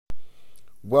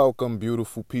Welcome,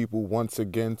 beautiful people, once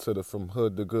again to the From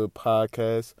Hood to Good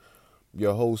podcast.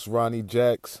 Your host, Ronnie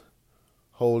Jacks,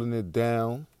 holding it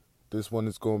down. This one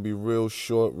is going to be real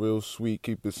short, real sweet,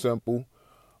 keep it simple.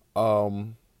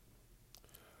 Um,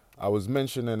 I was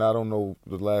mentioning, I don't know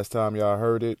the last time y'all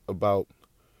heard it, about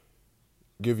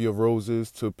give your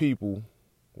roses to people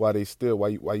while you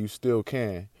still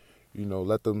can.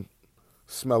 Let them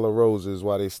smell the roses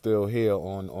while they still here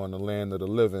on the land of the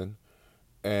living.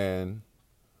 And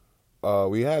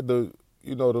we had the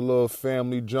little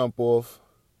family jump off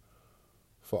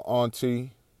for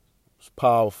Auntie. It's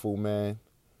powerful, man.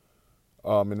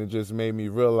 And it just made me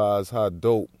realize how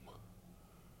dope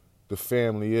the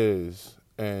family is.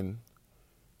 And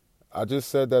I just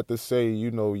said that to say,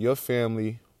 your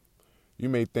family, you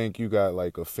may think you got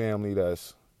like a family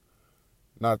that's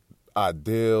not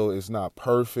ideal, it's not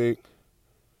perfect,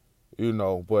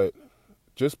 but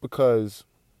just because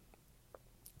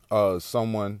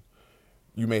someone,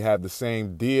 you may have the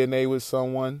same DNA with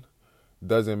someone,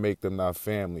 doesn't make them not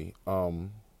family.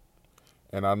 And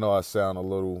I know I sound a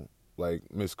little like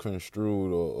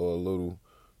misconstrued or a little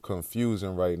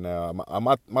confusing right now.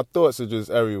 My thoughts are just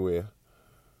everywhere,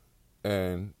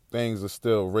 and things are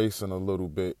still racing a little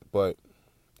bit. But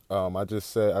I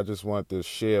just want to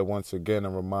share once again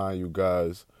and remind you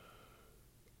guys: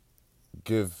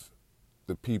 give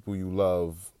the people you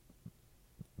love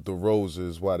the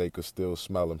roses while they could still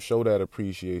smell them. Show that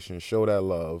appreciation. Show that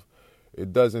love.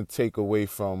 It doesn't take away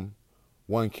from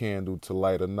one candle to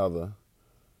light another.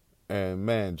 And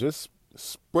man, just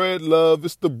spread love.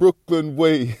 It's the Brooklyn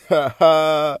way.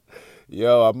 Yo,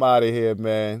 I'm out of here,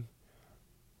 man.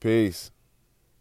 Peace.